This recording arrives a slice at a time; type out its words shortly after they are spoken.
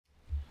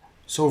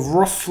So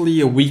roughly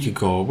a week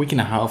ago, a week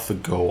and a half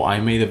ago, I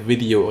made a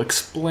video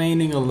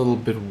explaining a little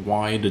bit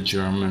why the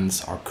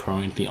Germans are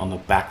currently on the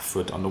back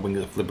foot on the Wings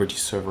of Liberty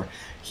server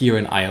here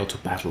in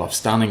IL-2 Battle of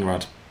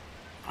Stalingrad.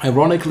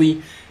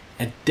 Ironically,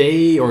 a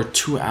day or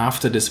two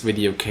after this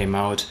video came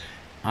out,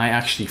 I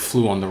actually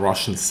flew on the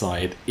Russian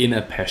side in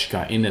a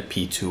Peshka, in a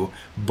P2,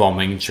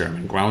 bombing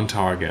German ground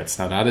targets.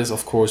 Now that is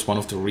of course one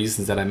of the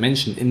reasons that I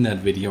mentioned in that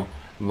video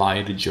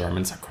why the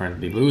Germans are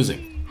currently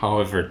losing.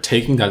 However,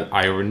 taking that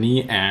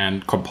irony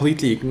and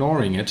completely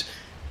ignoring it,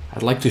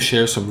 I'd like to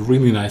share some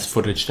really nice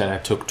footage that I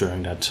took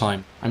during that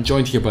time. I'm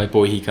joined here by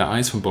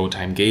BohicaIce from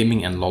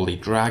BohicaIce and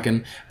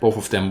LoliDragon. Both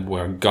of them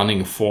were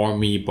gunning for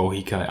me.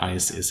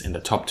 BohicaIce is in the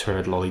top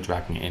turret,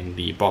 LoliDragon in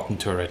the bottom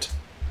turret.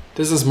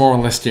 This is more or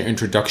less their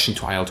introduction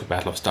to IL-2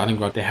 Battle of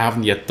Stalingrad. They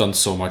haven't yet done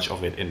so much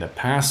of it in the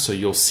past, so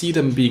you'll see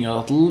them being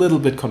a little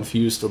bit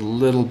confused, a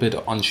little bit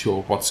unsure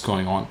of what's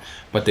going on,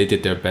 but they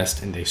did their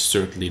best and they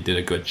certainly did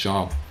a good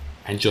job.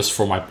 And just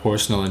for my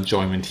personal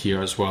enjoyment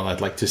here as well, I'd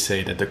like to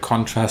say that the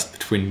contrast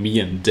between me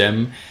and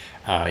them,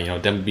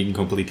 them being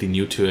completely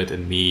new to it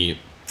and me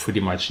pretty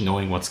much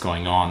knowing what's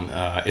going on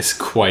is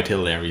quite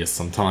hilarious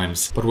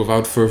sometimes. But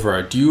without further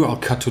ado, I'll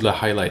cut to the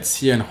highlights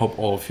here and hope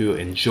all of you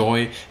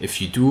enjoy. If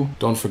you do,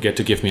 don't forget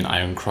to give me an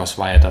iron cross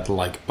via that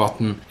like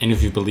button. And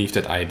if you believe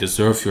that I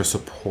deserve your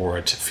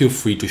support, feel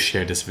free to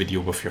share this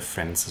video with your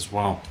friends as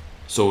well.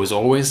 So as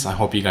always, I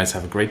hope you guys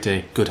have a great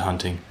day, good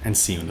hunting, and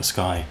see you in the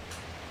sky.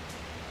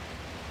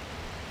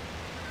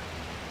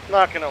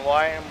 Not gonna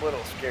lie, I'm a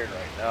little scared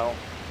right now.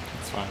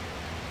 It's fine.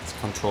 It's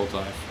control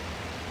dive.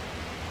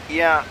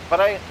 Yeah, but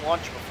I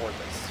launched before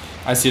this.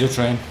 I see the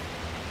train.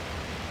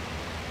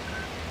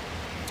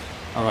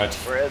 Alright.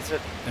 Where is it?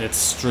 It's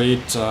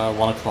straight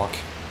 1 o'clock.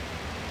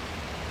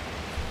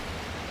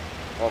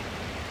 Well,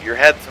 your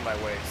head's in my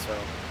way, so...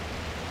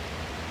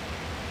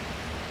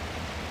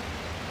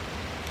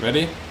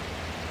 Ready?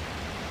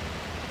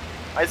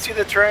 I see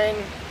the train.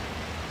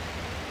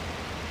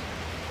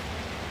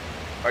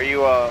 Are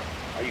you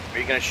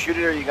gonna shoot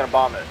it or are you gonna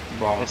bomb it?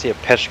 Bomb. I see a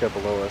Peshka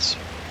below us.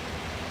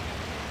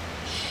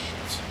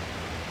 Shit.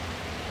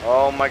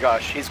 Oh my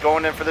gosh, he's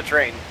going in for the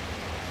train.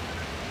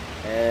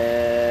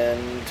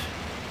 And...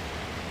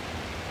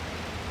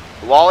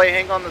 Lolly,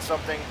 hang on to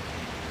something.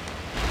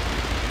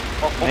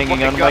 Oh,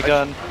 Hanging on my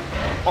gun.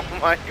 Oh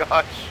my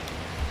gosh.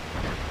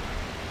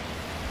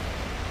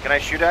 Can I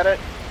shoot at it?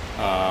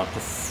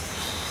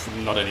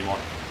 Not anymore.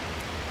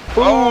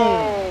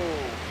 Oh!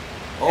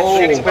 Oh!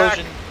 Shooting back.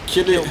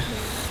 Kill it!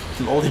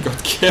 Lolly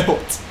got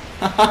killed.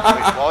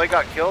 Wait, Lolly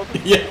got killed?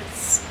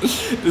 Yes!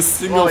 The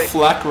single Lolly.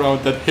 flak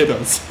round that hit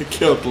us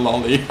killed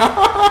Lolly.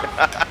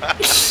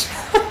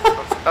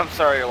 I'm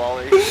sorry,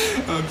 Lolly.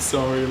 I'm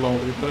sorry,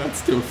 Lolly, but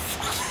that's too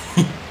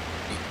funny.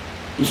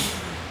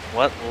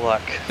 What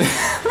luck.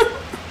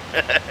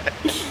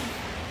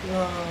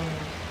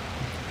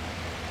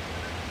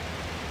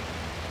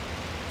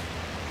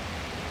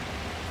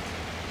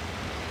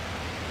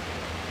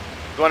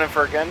 Going in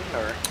for again,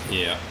 or?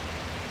 Yeah.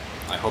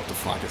 I hope the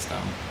flag is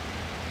down.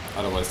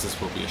 Otherwise this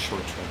will be a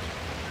short trip.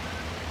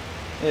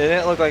 It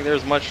didn't look like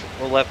there's much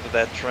left of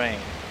that train.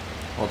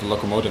 Well, the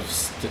locomotive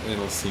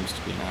still seems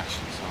to be in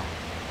action, so...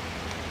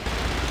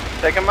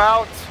 Take him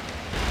out!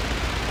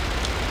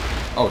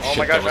 Oh, Oh shit,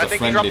 my gosh, there I was a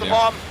think he dropped friendly the there.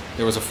 bomb!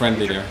 There was a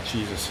friendly there,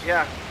 Jesus.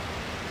 Yeah.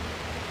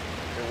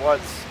 It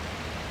was.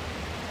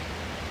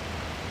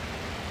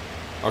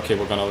 Okay,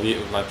 we're gonna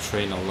leave that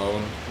train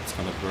alone. It's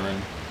gonna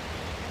burn.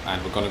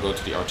 And we're gonna go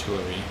to the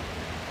artillery.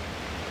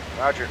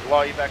 Roger,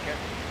 Lolly, you back in?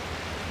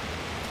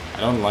 I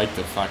don't like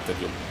the fact that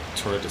your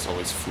turret is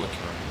always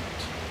flickering.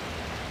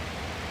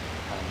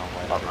 I don't know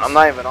why that is. I'm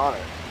not even on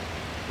it.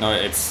 No,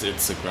 it's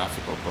a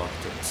graphical bug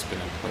that's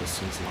been in place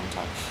since a long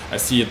time. I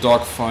see a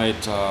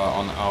dogfight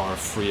on our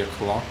 3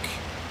 o'clock.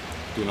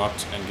 Do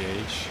not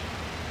engage.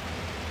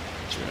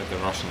 The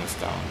Russian is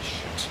down.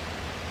 Shit.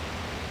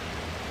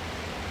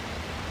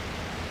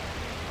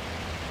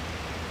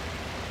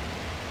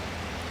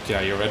 Okay,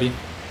 are you ready?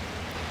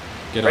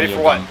 Get Ready on your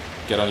for gun. what?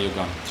 Get on your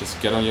gun. Just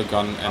get on your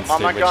gun and I'm stay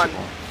on my gun.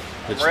 vigilant.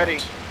 I'm Vigilant. ready.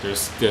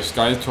 There's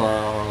guys to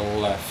our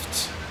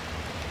left.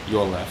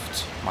 Your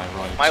left. My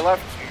right. My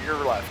left, your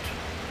left.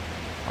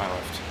 My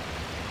left.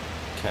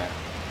 Okay.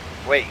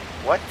 Wait,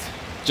 what?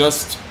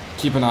 Just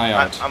keep an eye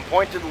out. I'm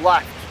pointed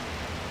left.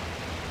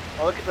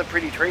 Oh, look at the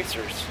pretty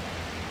tracers.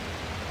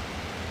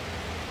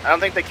 I don't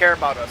think they care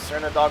about us. They're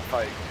in a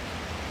dogfight.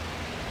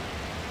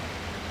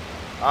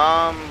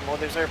 Well,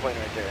 there's an airplane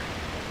right there.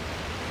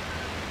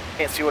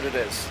 Can't see what it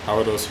is. How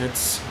are those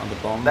hits on the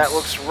bombs? That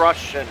looks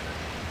Russian.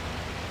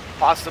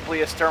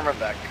 Possibly a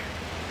Sturmovik.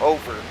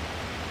 Over.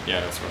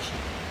 Yeah, that's Russian.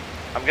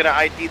 I'm gonna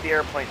ID the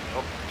airplane.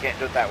 Oh, can't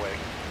do it that way.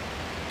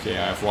 Okay,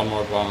 I have one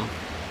more bomb.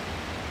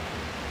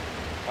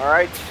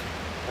 Alright.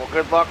 Well,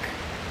 good luck.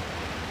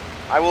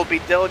 I will be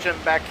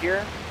diligent back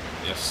here.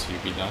 Yes, you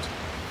beat that.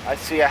 I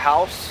see a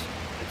house.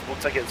 It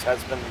looks like it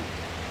has been...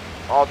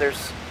 Oh,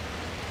 there's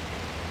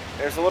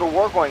a little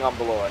war going on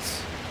below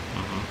us.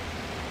 Mm-hmm.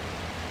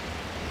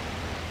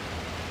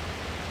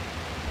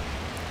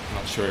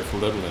 Not sure if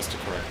little is the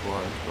correct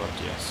word, but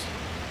yes.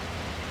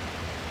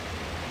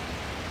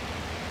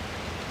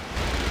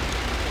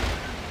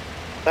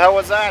 The hell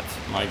was that?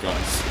 My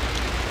guns.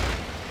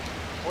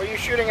 What are you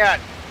shooting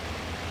at?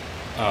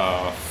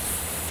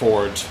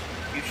 Ford.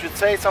 You should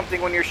say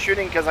something when you're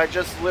shooting, because I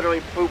just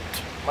literally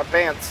pooped my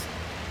pants.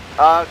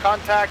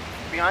 Contact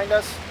behind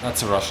us.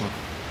 That's a Russian.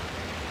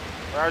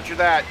 Roger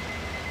that.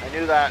 I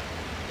knew that.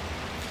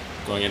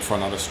 Going in for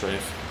another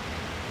strafe.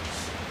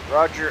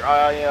 Roger,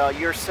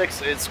 year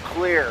 6 is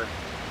clear.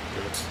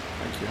 Good,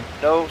 thank you.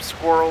 No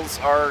squirrels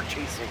are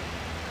chasing.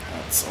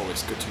 That's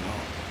always good to know.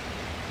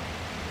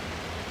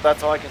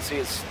 That's all I can see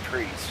is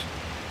trees.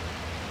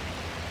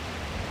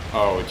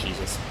 Oh,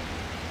 Jesus.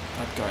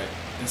 That guy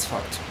is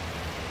fucked.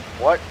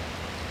 What?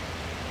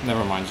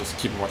 Never mind, just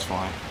keep watchful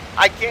eye.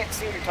 I can't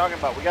see what you're talking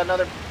about. We got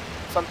another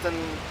something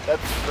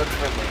that's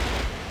friendly.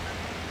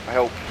 I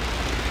hope.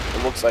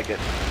 It looks like it.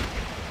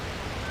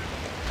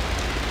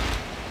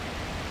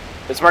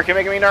 Bismarck, you're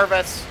making me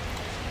nervous.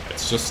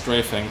 It's just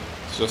strafing.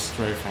 It's just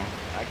strafing.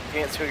 I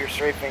can't see what you're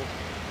strafing.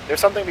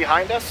 There's something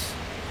behind us?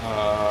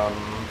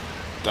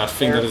 That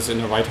thing that is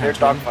in the right hand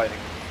turn. turn. They're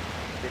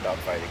dogfighting. They're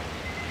dogfighting.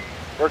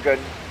 We're good.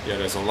 Yeah,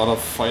 there's a lot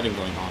of fighting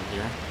going on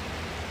here.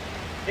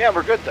 Yeah,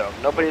 we're good though.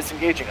 Nobody's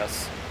engaging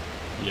us.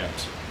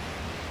 Yet.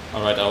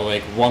 Alright, I'll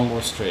make one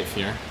more strafe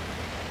here.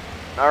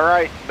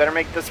 Alright, better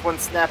make this one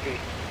snappy.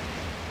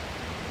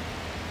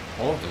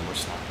 All of them were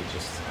snappy,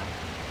 just...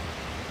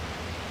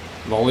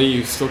 Lolly,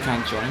 you still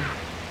can't join?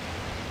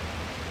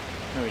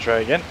 Let me try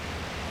again.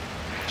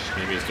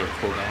 Maybe it's their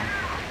cooldown.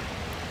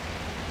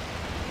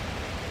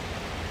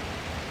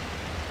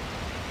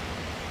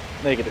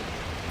 Negative.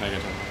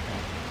 Negative, okay.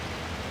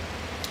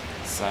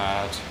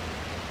 Sad.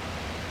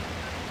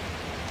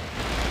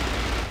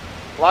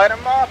 Light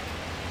them up!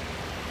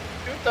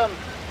 Shoot them!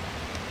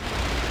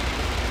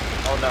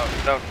 Oh no,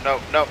 no, no,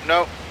 no,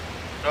 no,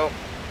 no.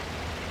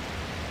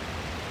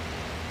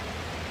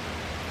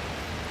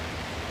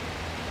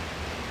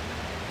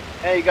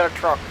 Hey, you got a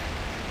truck.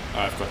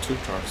 I've got 2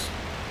 trucks.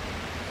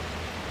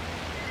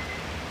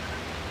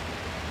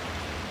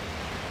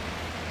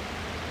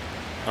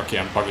 Okay,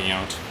 I'm bugging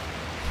out.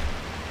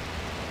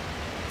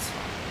 That's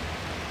fine.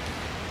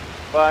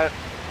 But...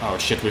 Oh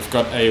shit, we've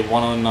got a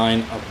 109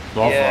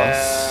 above yeah,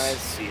 us. I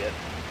see it.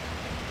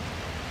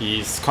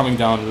 He's coming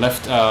down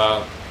left,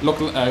 look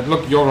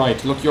your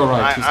right, look your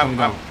right, he's coming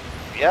down.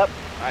 Yep,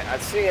 I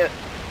see it.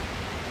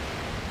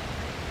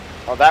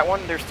 Oh, that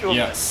one? There's 2 of them.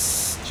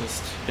 Yes,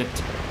 just hit.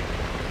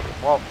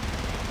 Well,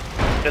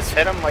 just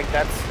hit him like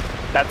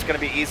that's gonna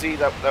be easy,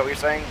 that what you're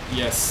saying?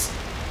 Yes.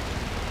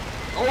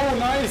 Oh,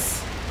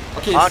 nice!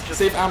 Okay, just...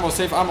 save ammo,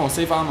 save ammo,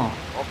 save ammo.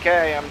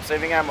 Okay, I'm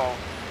saving ammo.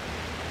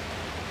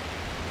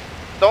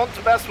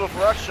 Don't mess with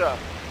Russia.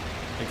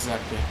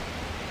 Exactly.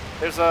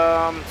 There's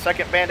a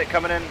second bandit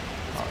coming in.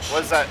 Oh,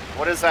 what is that?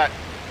 What is that?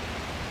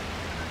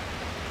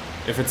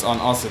 If it's on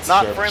us, it's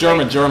not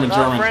German. German.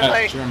 Not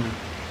friendly. German.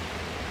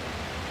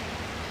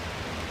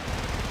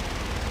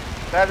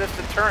 That is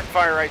deterrent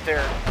fire right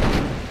there.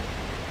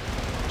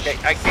 Okay,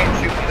 I can't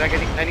shoot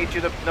you. I need you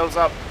to nose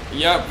up.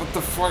 Yeah, but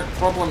the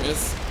problem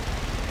is...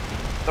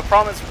 The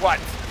problem is what?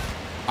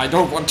 I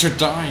don't want to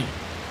die.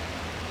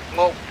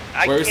 Well,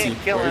 I Where can't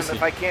kill him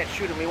if I can't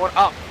shoot him. He went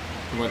up.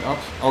 He went up?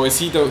 Oh, is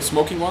he the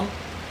smoking one?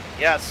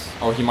 Yes.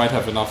 Oh, he might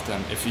have enough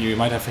then. If you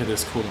might have hit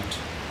his coolant.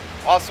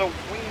 Also,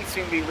 we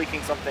seem to be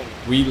leaking something.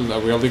 We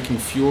are leaking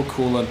fuel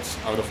coolant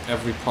out of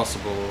every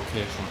possible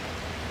location.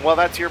 Well,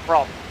 that's your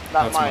problem,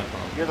 not That's mine. my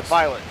problem, You're the yes.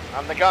 pilot.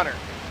 I'm the gunner.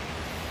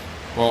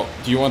 Well,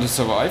 do you want to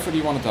survive or do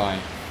you want to die?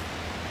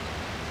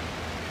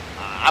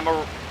 I'm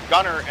a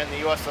gunner in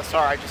the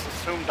USSR. I just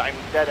assumed I'm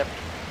dead at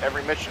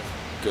every mission.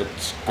 Good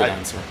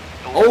answer.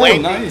 Oh,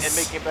 Landing nice! And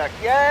making it back.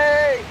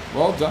 Yay!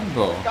 Well done,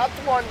 Bo. Got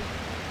the one.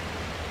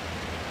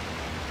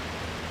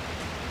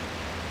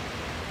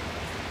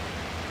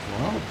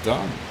 Well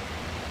done.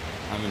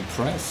 I'm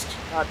impressed.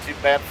 Not too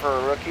bad for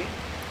a rookie.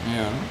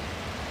 Yeah.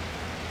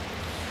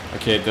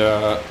 Okay,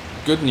 the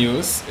good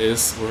news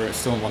is we're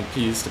still in one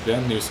piece. The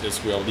bad news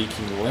is we are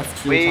leaking left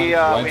fuel tank,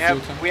 right fuel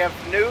tank. We have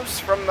news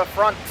from the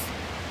front.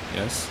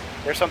 Yes.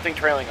 There's something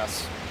trailing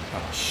us.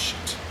 Oh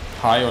shit.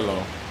 High or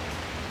low?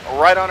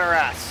 Right on our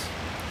ass.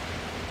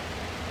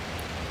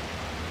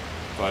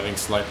 Driving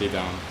slightly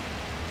down.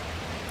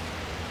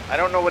 I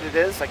don't know what it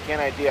is. I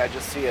can't idea. I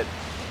just see it.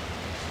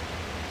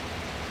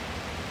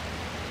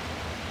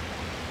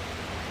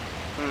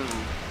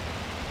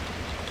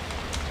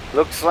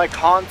 Looks like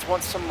Hans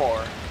wants some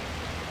more.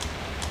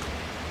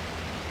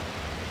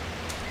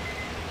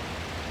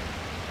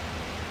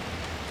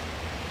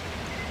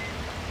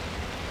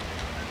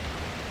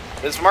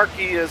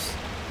 Bismarcky is...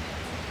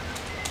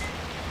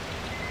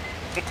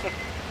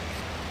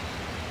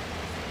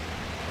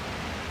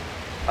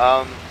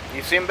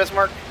 you see him,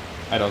 Bismarck?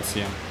 I don't see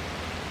him.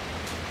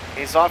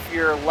 He's off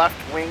your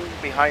left wing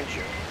behind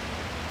you.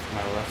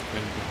 My left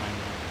wing behind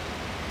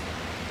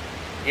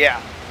me.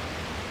 Yeah.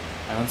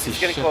 I don't see He's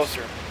getting shit.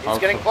 closer. He's How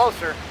getting close?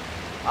 closer.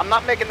 I'm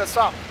not making this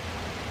up.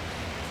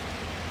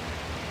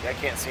 Yeah, I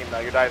can't see him now.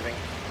 You're diving.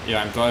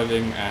 Yeah, I'm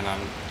diving and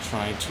I'm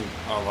trying to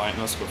align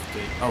us with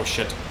the... Oh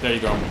shit, there you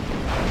go.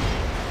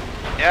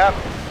 Yep.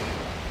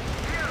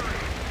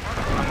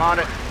 I'm on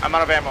it. I'm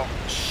out of ammo.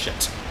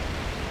 Shit.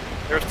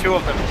 There's 2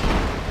 of them.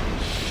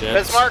 Shit.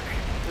 Bismarck,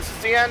 this is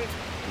the end.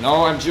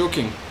 No, I'm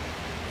joking.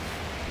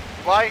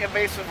 Fly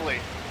evasively.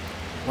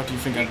 What do you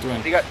think I'm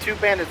doing? You got 2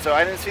 bandits, so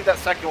I didn't see that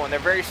second one. They're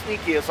very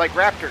sneaky. It's like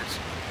raptors.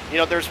 You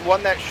know, there's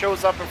one that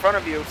shows up in front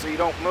of you, so you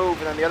don't move,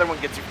 and then the other one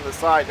gets you from the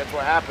side. That's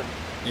what happened.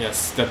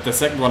 Yes, the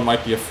second one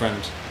might be a friend.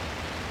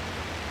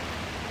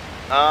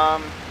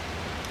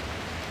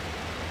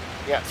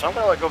 Yeah, so I'm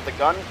gonna let go of the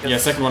gun. Yeah,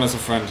 second one is a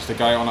friend. The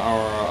guy on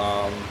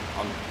our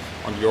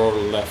on your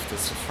left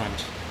is a friend.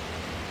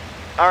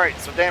 All right,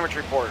 so damage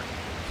report.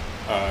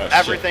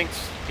 Everything's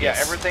shit. yeah,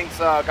 Yes. everything's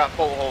got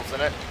bullet holes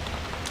in it.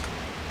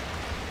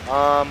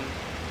 But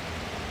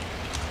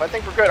I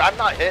think we're good. I'm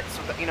not hit,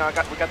 so that, you know,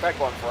 we got that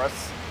going for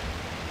us.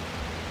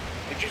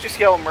 Did you just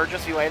yell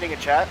emergency landing in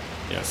chat?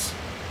 Yes.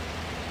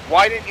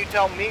 Why didn't you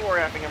tell me we're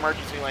having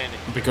emergency landing?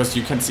 Because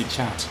you can see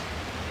chat.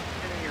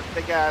 In your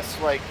big ass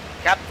like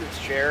captain's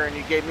chair, and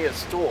you gave me a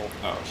stool.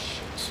 Oh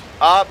shit.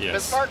 Yes.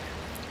 Bismarck.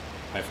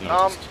 I've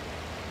noticed.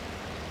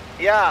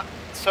 Yeah.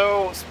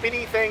 So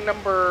spinny thing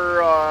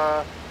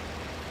number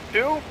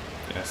 2.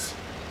 Yes.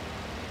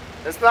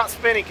 It's not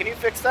spinning. Can you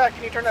fix that?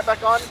 Can you turn that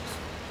back on?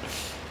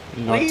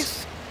 Not-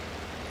 Please?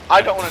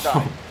 I don't want to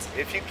die.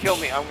 If you kill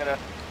me, I'm gonna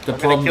The I'm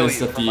problem gonna kill is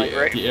you that from my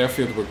grave. the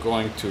airfield we're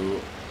going to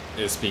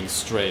is being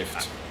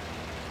strafed.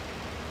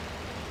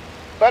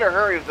 Better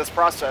hurry with this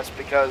process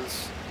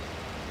because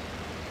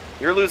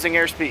you're losing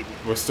airspeed.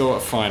 We're still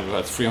fine. We're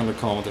at 300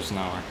 kilometers an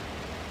hour.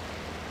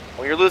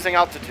 Well, you're losing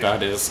altitude.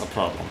 That is a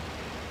problem.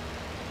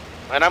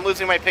 And I'm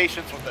losing my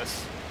patience with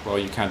this. Well,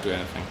 you can't do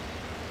anything.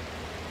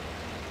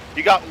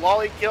 You got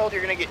Lolly killed,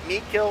 you're gonna get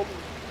me killed.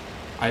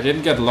 I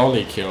didn't get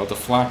Lolly killed. The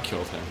flag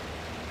killed him.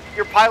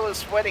 Your pilot is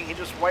sweating, he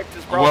just wiped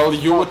his brow. Well,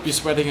 you would be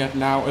sweating it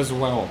now as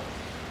well.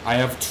 I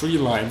have 3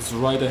 lines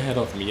right ahead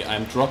of me.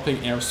 I'm dropping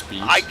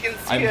airspeed. I can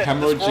see I'm it. The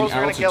hemorrhaging squirrels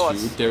are gonna kill us.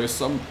 altitude. There is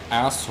some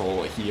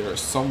asshole here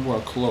somewhere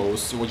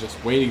close who was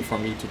just waiting for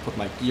me to put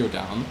my gear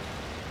down.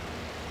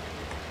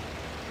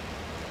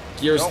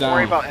 Gears Don't down.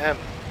 worry about him.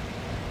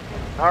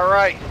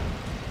 Alright.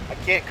 I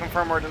can't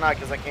confirm or deny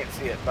because I can't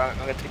see it, but I'm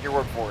gonna take your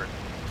word for it.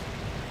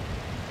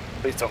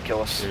 Please don't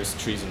kill us. There's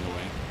trees in the way.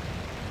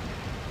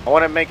 I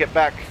want to make it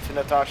back to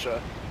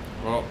Natasha.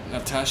 Well,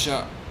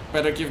 Natasha,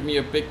 better give me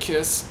a big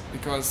kiss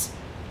because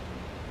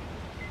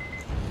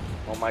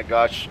Oh my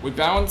gosh. we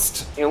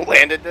bounced. You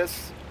landed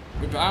this?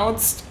 We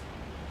bounced.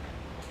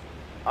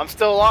 I'm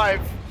still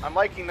alive. I'm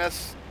liking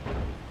this.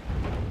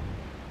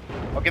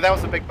 Okay, that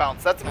was a big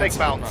bounce. That's a big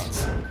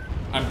bounce.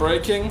 I'm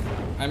braking.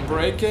 I'm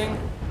braking.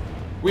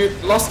 We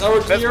lost our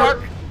gear.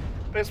 Bismarck?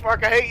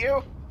 Bismarck, I hate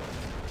you.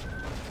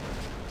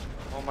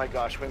 Oh my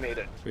gosh, we made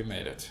it. We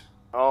made it.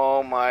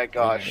 Oh my We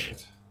gosh. made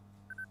it.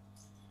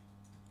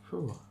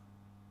 Whew.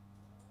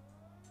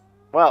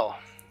 Well,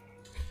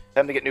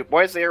 time to get new.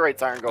 Why is the air raid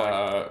siren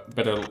going?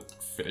 Better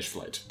finish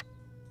flight.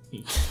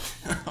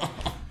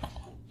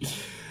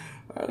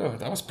 I don't know,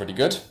 that was pretty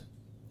good.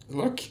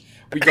 Look,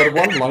 we got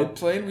 1 light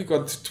plane, we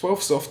got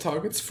 12 soft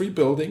targets, 3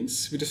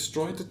 buildings, we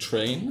destroyed the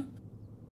train.